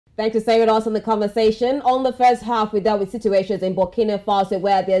Thanks for staying with us on the conversation. On the first half, we dealt with situations in Burkina Faso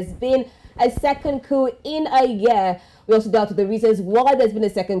where there's been a second coup in a year. We also dealt with the reasons why there's been a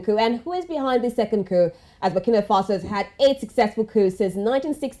second coup and who is behind this second coup, as Burkina Faso has had 8 successful coups since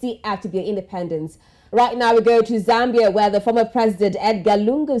 1960 after their independence. Right now, we go to Zambia, where the former president Edgar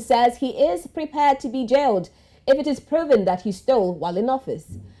Lungu says he is prepared to be jailed if it is proven that he stole while in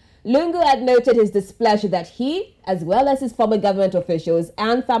office. Lungu had noted his displeasure that he, as well as his former government officials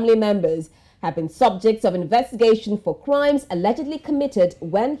and family members, have been subjects of investigation for crimes allegedly committed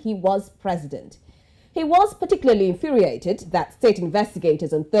when he was president. He was particularly infuriated that state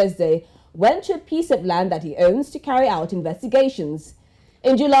investigators on Thursday went to a piece of land that he owns to carry out investigations.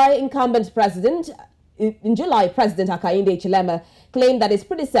 In July, President Hakainde Hichilema claimed that his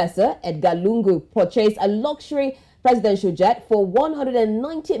predecessor, Edgar Lungu, purchased a luxury presidential jet for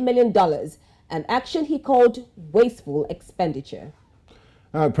 $190 million, an action he called wasteful expenditure.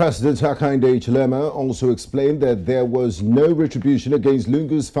 President Hakainde Hichilema also explained that there was no retribution against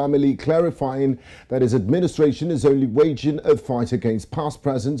Lungu's family, clarifying that his administration is only waging a fight against past,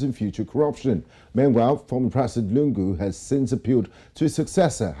 present and future corruption. Meanwhile, former President Lungu has since appealed to his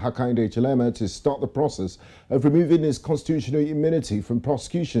successor, Hakainde Hichilema, to start the process of removing his constitutional immunity from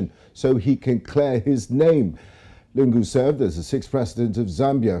prosecution so he can clear his name. Lungu served as the 6th president of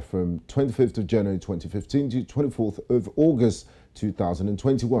Zambia from 25th of January 2015 to 24th of August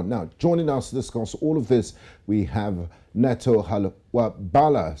 2021. Now, joining us to discuss all of this, we have Neto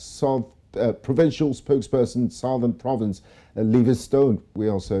Halwabala, provincial spokesperson, Southern Province, Livingstone. We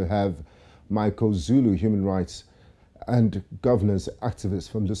also have Michael Zulu, human rights and governance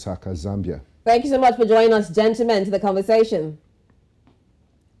activist from Lusaka, Zambia. Thank you so much for joining us, gentlemen, to the conversation.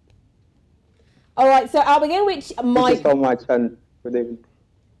 All right, so I'll begin with Mike. Thank you so much, and good evening.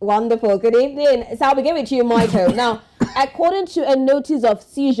 Wonderful. Good evening. So I'll begin with you, Michael. Now, according to a notice of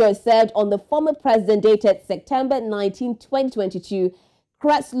seizure served on the former president dated September 19, 2022,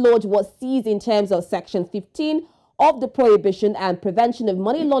 Crest Lodge was seized in terms of Section 15 of the Prohibition and Prevention of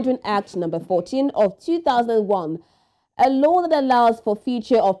Money Laundering Act No. 14 of 2001, a law that allows for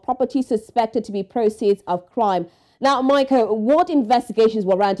forfeiture of property suspected to be proceeds of crime. Now, Michael, what investigations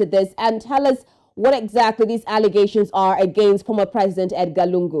warranted this, and tell us what exactly these allegations are against former President Edgar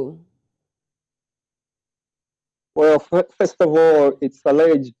Lungu? Well, first of all, it's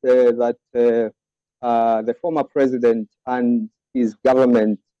alleged that the former president and his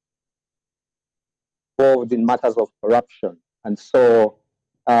government involved in matters of corruption. And so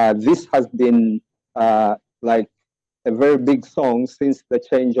this has been like a very big song since the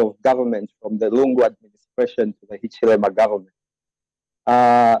change of government from the Lungu administration to the Hichilema government.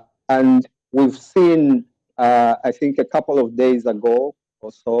 And we've seen, I think a couple of days ago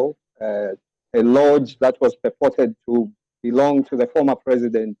or so, a lodge that was purported to belong to the former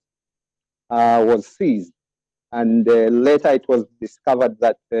president was seized. And later it was discovered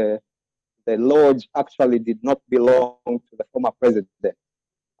that the lodge actually did not belong to the former president.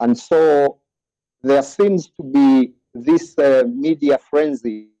 And so there seems to be this media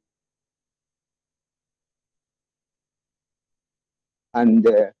frenzy. And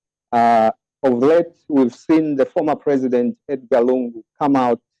of late, we've seen the former president, Edgar Lungu, come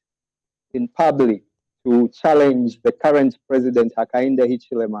out in public to challenge the current president, Hakainde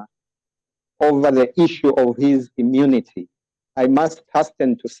Hichilema, over the issue of his immunity. I must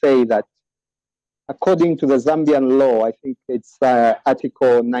hasten to say that according to the Zambian law, I think it's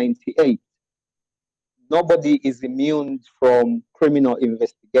Article 98, nobody is immune from criminal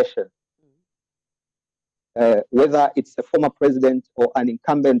investigation. Whether it's a former president or an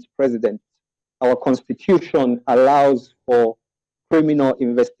incumbent president, our constitution allows for criminal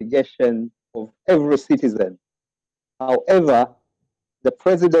investigation of every citizen. However, the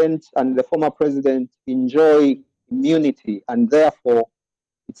president and the former president enjoy immunity, and therefore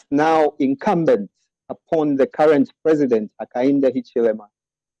it's now incumbent upon the current president, Hakainde Hichilema,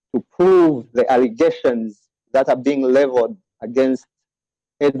 to prove the allegations that are being leveled against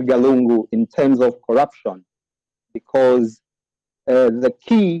Edgar Lungu in terms of corruption, because the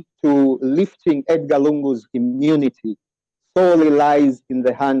key to lifting Edgar Lungu's immunity solely lies in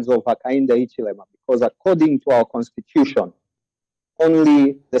the hands of Hakainde Hichilema, because according to our constitution,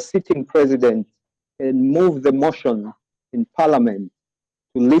 only the sitting president can move the motion in parliament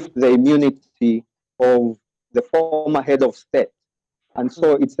to lift the immunity of the former head of state. And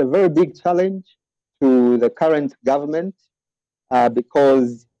so it's a very big challenge to the current government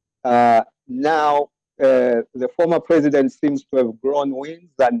because now the former president seems to have grown wings,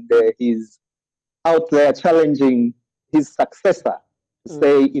 and he's out there challenging his successor to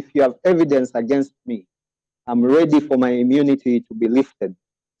say, if you have evidence against me, I'm ready for my immunity to be lifted.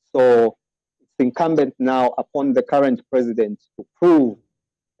 So it's incumbent now upon the current president to prove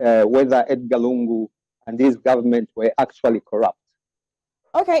whether Edgar Lungu and his government were actually corrupt.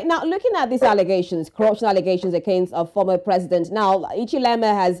 Okay, now looking at these allegations, corruption allegations against a former president. Now,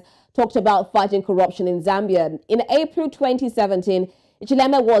 Hichilema has talked about fighting corruption in Zambia. In April 2017,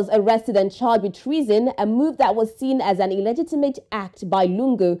 Hichilema was arrested and charged with treason, a move that was seen as an illegitimate act by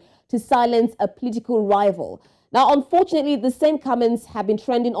Lungu to silence a political rival. Now, unfortunately, the same comments have been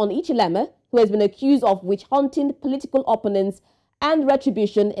trending on Hichilema, who has been accused of witch-hunting political opponents and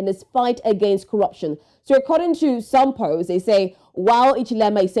retribution in his fight against corruption. So according to some polls, they say while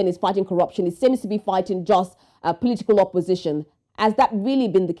Hichilema is saying he's fighting corruption, he seems to be fighting just political opposition. Has that really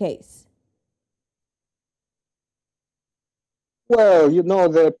been the case? Well, you know,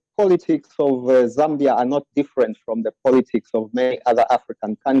 the politics of Zambia are not different from the politics of many other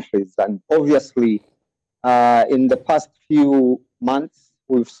African countries. And obviously, in the past few months,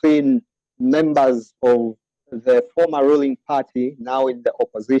 we've seen members of the former ruling party, now in the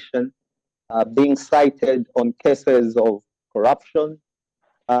opposition, being cited on cases of corruption.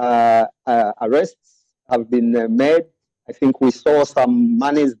 Arrests have been made. I think we saw some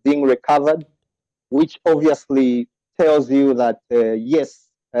monies being recovered, which obviously tells you that, yes,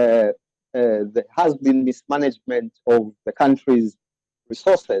 there has been mismanagement of the country's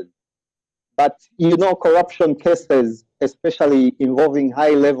resources. But, you know, corruption cases, especially involving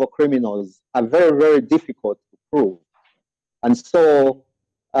high-level criminals, are very, very difficult to prove. And so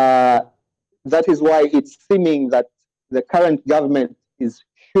that is why it's seeming that the current government is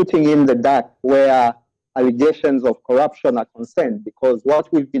shooting in the dark where allegations of corruption are concerned, because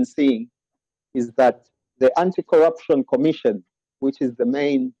what we've been seeing is that the Anti-Corruption Commission, which is the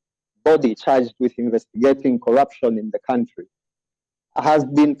main body charged with investigating corruption in the country, has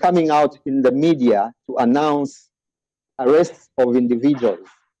been coming out in the media to announce arrests of individuals.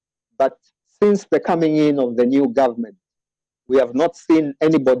 But since the coming in of the new government, we have not seen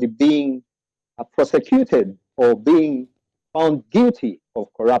anybody being prosecuted or being found guilty of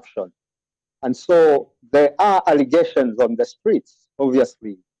corruption. And so there are allegations on the streets,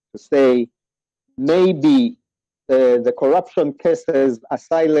 obviously, to say maybe the corruption cases are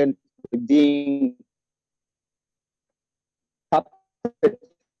silently being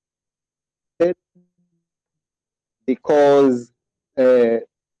because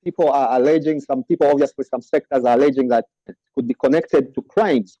people are alleging, some people, obviously some sectors are alleging that it could be connected to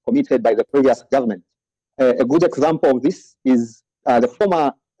crimes committed by the previous government. A good example of this is the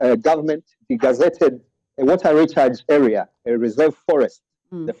former government gazetted a water recharge area, a reserve forest,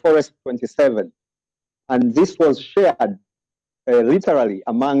 the Forest 27. And this was shared literally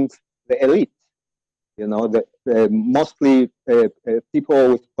amongst the elite, you know, mostly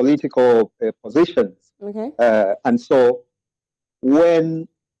people with political positions. Okay. And so when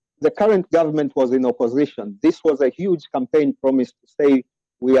the current government was in opposition, this was a huge campaign promise to say,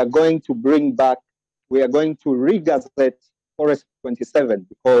 we are going to bring back, we are going to re-gazette Forest 27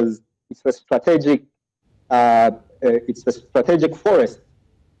 because it's a strategic forest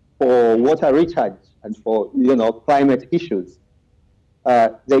for water recharge and for, you know, climate issues.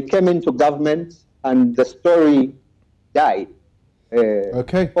 They came into government and the story died.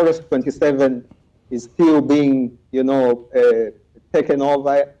 Okay. Forest 27 is still being, you know, taken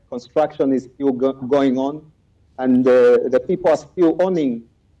over. Construction is still going on, and the people are still owning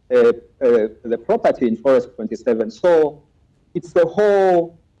the property in Forest 27. So it's a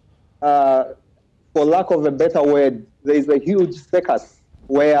whole, for lack of a better word, there is a huge circus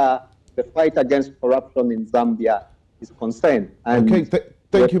where the fight against corruption in Zambia is concerned. And okay,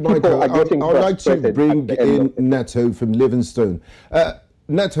 thank you, Michael. I'd like to bring in Neto from Livingstone.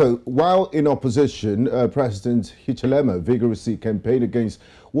 Neto, while in opposition, President Hichilema vigorously campaigned against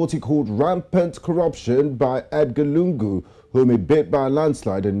what he called rampant corruption by Edgar Lungu, whom he beat by a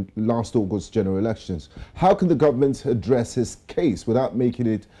landslide in last August's general elections. How can the government address his case without making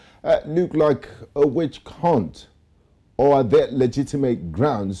it look like a witch hunt? Or are there legitimate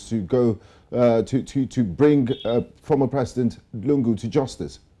grounds to go to bring former President Lungu to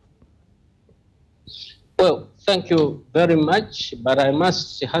justice? Well, thank you very much, but I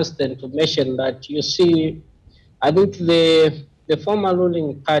must hasten to mention that, you see, I think the former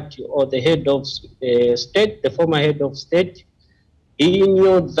ruling party or the head of state, the former head of state, he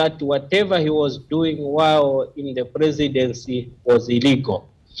knew that whatever he was doing while in the presidency was illegal.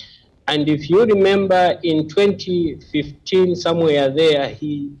 And if you remember, in 2015, somewhere there,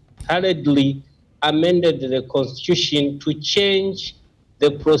 he hurriedly amended the constitution to change the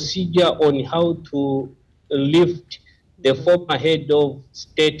procedure on how to lift the former head of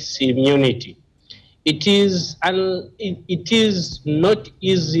state's immunity. it is not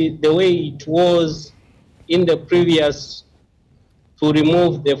easy the way it was in the previous to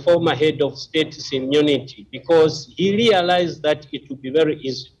remove the former head of state's immunity, because he realized that it would be very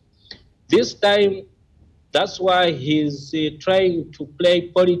easy. This time, that's why he's trying to play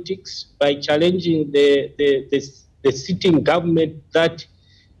politics by challenging the sitting government that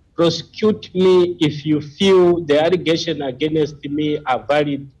prosecute me if you feel the allegation against me are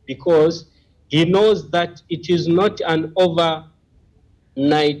valid, because he knows that it is not an overnight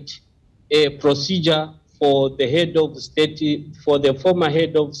procedure for the head of state, for the former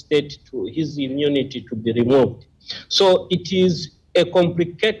head of state to his immunity to be removed. So it is a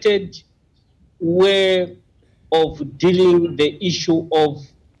complicated way of dealing the issue of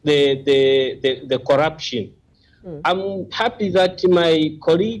the corruption. I'm happy that my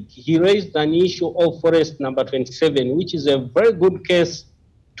colleague, he raised an issue of forest number 27, which is a very good case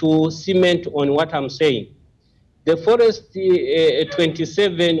to cement on what I'm saying. The forest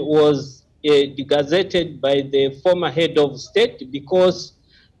 27 was gazetted by the former head of state because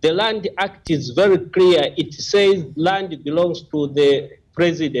the Land Act is very clear. It says land belongs to the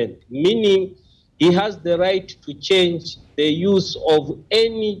president, meaning he has the right to change the use of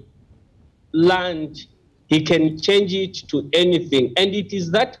any land. He can change it to anything. And it is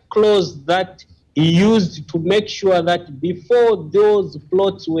that clause that he used to make sure that before those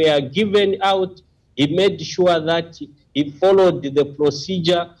plots were given out, he made sure that he followed the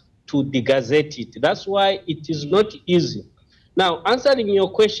procedure to degazette it. That's why it is not easy. Now, answering your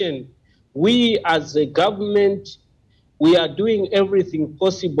question, we as a government, we are doing everything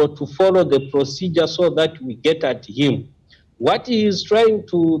possible to follow the procedure so that we get at him. What he is trying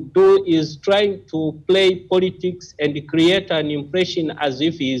to do is trying to play politics and create an impression as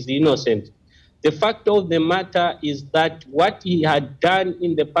if he is innocent. The fact of the matter is that what he had done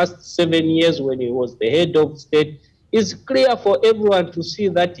in the past 7 years when he was the head of state is clear for everyone to see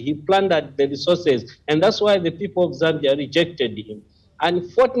that he plundered the resources. And that's why the people of Zambia rejected him.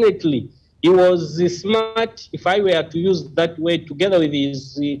 Unfortunately, he was smart, if I were to use that word, together with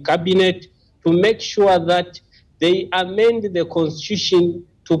his cabinet, to make sure that they amend the constitution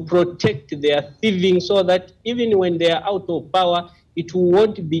to protect their thieving so that even when they are out of power, it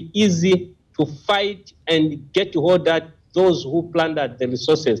won't be easy to fight and get hold at those who plundered the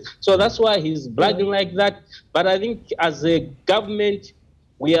resources. So that's why he's bragging like that. But I think as a government,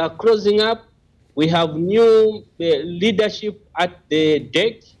 we are closing up. We have new leadership at the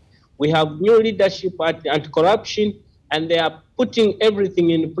deck. We have new leadership at anti-corruption, and they are putting everything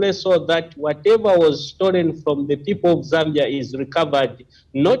in place so that whatever was stolen from the people of Zambia is recovered,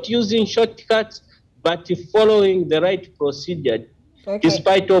 not using shortcuts, but following the right procedure,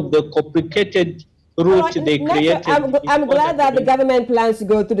 despite of the complicated route they created. I'm glad that the government plans to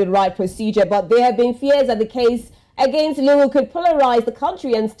go through the right procedure, but there have been fears that the case against Lungu could polarize the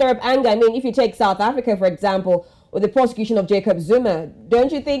country and stir up anger. I mean, if you take South Africa, for example, with the prosecution of Jacob Zuma,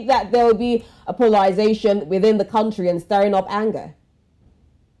 don't you think that there will be a polarization within the country and stirring up anger?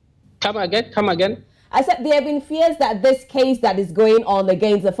 Come again. I said there have been fears that this case that is going on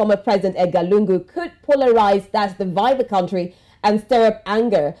against the former president Edgar Lungu could polarize, that's divide the country and stir up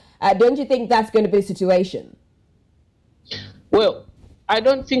anger. Don't you think that's going to be the situation? Well, I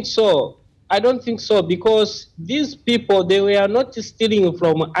don't think so. Because these people, they were not stealing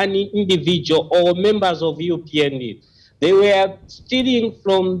from any individual or members of UPND. They were stealing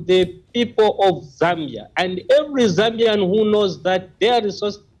from the people of Zambia. And every Zambian who knows that their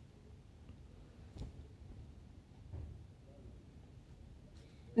resources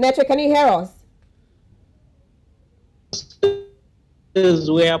Metro, can you hear us?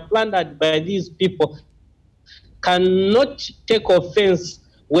 Were plundered by these people cannot take offense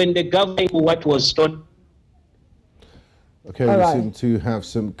when the government what was stolen. Okay, we seem to have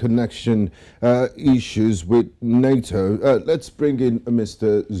some connection issues with NATO. Let's bring in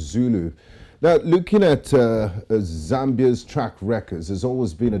Mr. Zulu. Now, looking at Zambia's track records, there's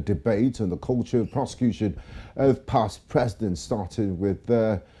always been a debate on the culture of prosecution of past presidents, starting with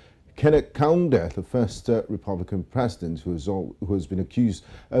Hakainde, the first Republican president who has been accused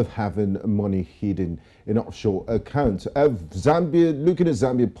of having money hidden in offshore accounts. Looking at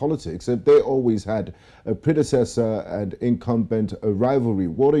Zambian politics, have they always had a predecessor and incumbent rivalry?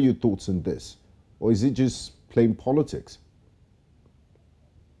 What are your thoughts on this? Or is it just plain politics?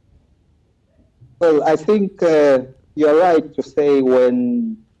 Well, I think you're right to say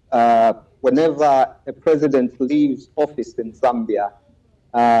whenever a president leaves office in Zambia,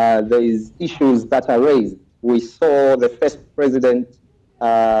 there is issues that are raised. We saw the first president,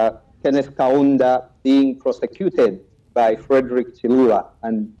 Kenneth Kaunda, being prosecuted by Frederick Chilula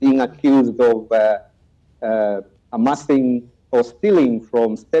and being accused of amassing or stealing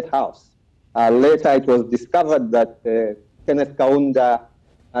from State House. Later, it was discovered that Kenneth Kaunda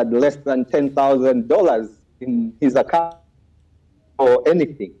had less than $10,000 in his account or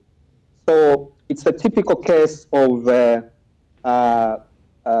anything. So it's a typical case of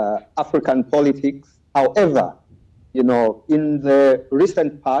African politics. However, you know, in the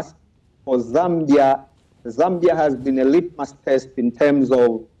recent past, for Zambia, Zambia has been a litmus test in terms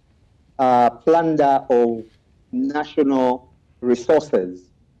of plunder of national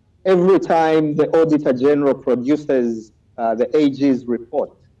resources. Every time the Auditor General produces the AG's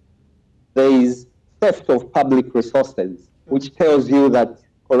report, there is theft of public resources, which tells you that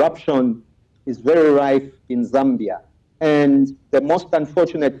corruption is very rife in Zambia. And the most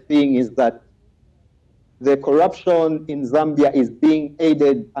unfortunate thing is that the corruption in Zambia is being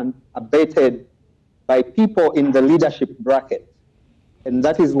aided and abetted by people in the leadership bracket. And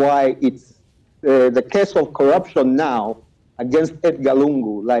that is why it's the case of corruption now against Edgar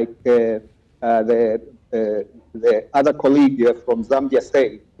Lungu, like the other colleague from Zambia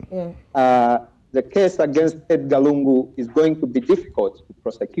said. Yeah. The case against Edgar Lungu is going to be difficult to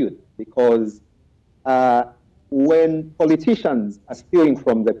prosecute because when politicians are stealing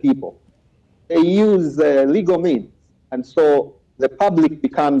from the people, they use legal means. And so the public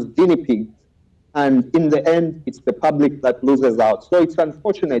becomes guinea pigs. And in the end, it's the public that loses out. So it's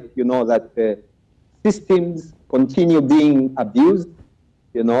unfortunate, you know, that systems continue being abused,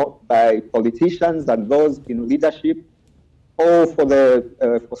 you know, by politicians and those in leadership, all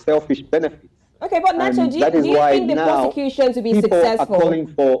for selfish benefits. Okay, but Nacho, do you think the prosecutions will be successful? People are calling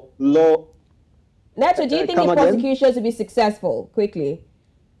for law. Nacho, do you think the prosecutions will be successful? Quickly,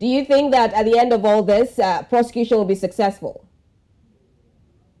 do you think that at the end of all this, prosecution will be successful?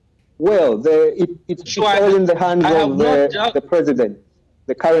 Well, it's all in the hands of the president,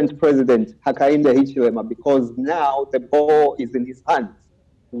 the current president, Hakainde Hichilema, because now the ball is in his hands,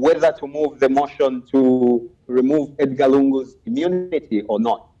 whether to move the motion to remove Edgar Lungu's immunity or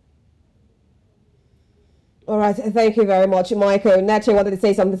not. All right, thank you very much, Michael. Neto wanted to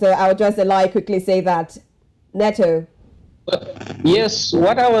say something, so I'll just quickly say that. Neto. Yes,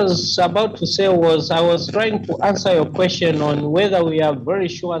 what I was about to say was I was trying to answer your question on whether we are very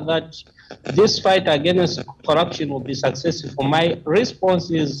sure that this fight against corruption will be successful. My response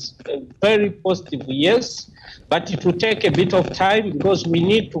is very positive, yes, but it will take a bit of time because we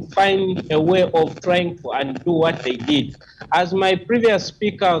need to find a way of trying to undo what they did. As my previous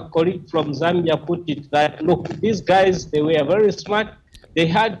speaker, colleague from Zambia put it, that look, these guys, they were very smart. They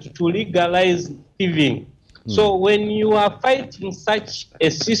had to legalize thieving. So when you are fighting such a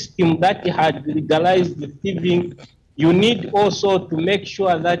system that had legalized the thieving, you need also to make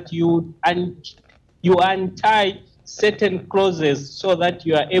sure that you untie certain clauses so that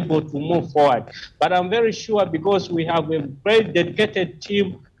you are able to move forward. But I'm very sure because we have a very dedicated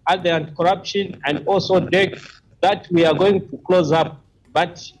team at the anti-corruption and also DEC that we are going to close up.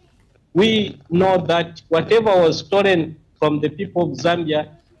 But we know that whatever was stolen from the people of Zambia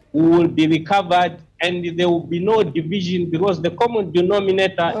will be recovered and there will be no division because the common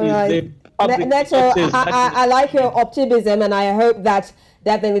denominator is the public resources. I like your optimism and I hope that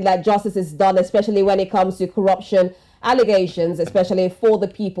definitely that justice is done, especially when it comes to corruption allegations, especially for the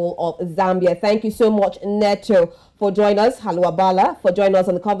people of Zambia. Thank you so much, Neto, for joining us, Haluabala for joining us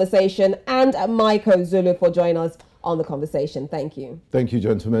on the conversation, and Michael Zulu for joining us on the conversation. Thank you. Thank you,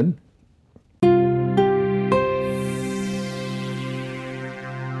 gentlemen.